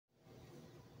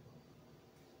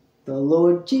The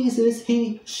Lord Jesus,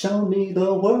 He showed me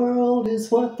the world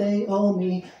is what they owe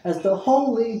me, as the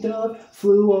holy dove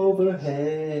flew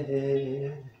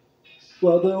overhead.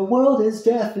 Well, the world is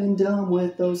deaf and dumb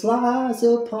with those lies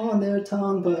upon their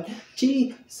tongue, but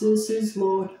Jesus is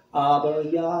Lord, Abba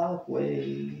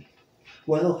Yahweh.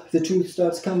 Well, the truth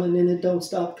starts coming and it don't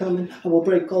stop coming. I will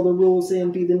break all the rules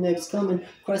and be the next coming.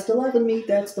 Christ alive in me,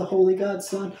 that's the Holy God's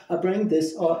Son. I bring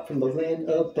this art from the land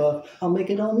above. I'll make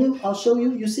it all new, I'll show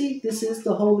you. You see, this is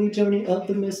the holy journey of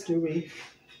the mystery.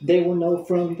 They will know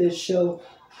from this show.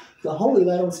 The holy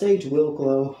light on stage will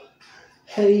glow.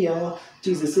 Hey y'all,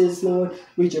 Jesus is Lord.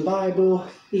 Read your Bible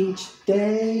each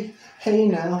day. Hey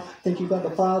now, thank you God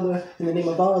the Father, in the name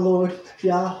of our Lord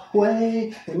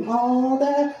Yahweh. And all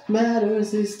that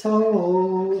matters is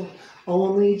told.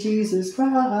 Only Jesus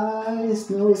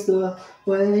Christ knows the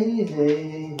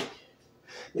way.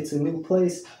 It's a new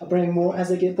place. I bring more as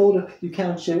I get bolder. You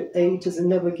count your age as I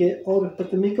never get older.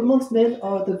 But the meek amongst men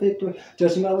are the victor.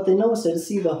 Judging by what they know instead of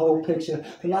see the whole picture.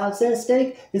 The lives at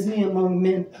stake is me among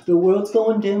men. The world's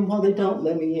going dim while they don't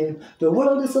let me in. The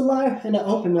world is a liar and I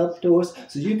open up doors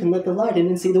so you can let the light in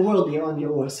and see the world beyond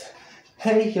yours.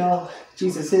 Hey y'all,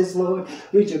 Jesus is Lord.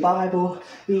 Read your Bible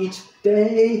each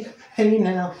day. Hey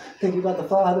now, thank you God the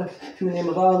Father, in the name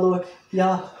of our Lord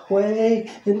Yahweh.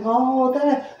 And all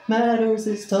that matters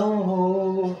is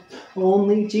told.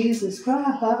 Only Jesus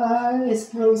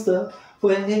Christ knows the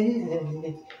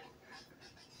way.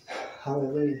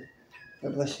 Hallelujah.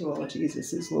 God bless you all.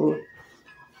 Jesus is Lord.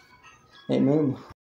 Amen.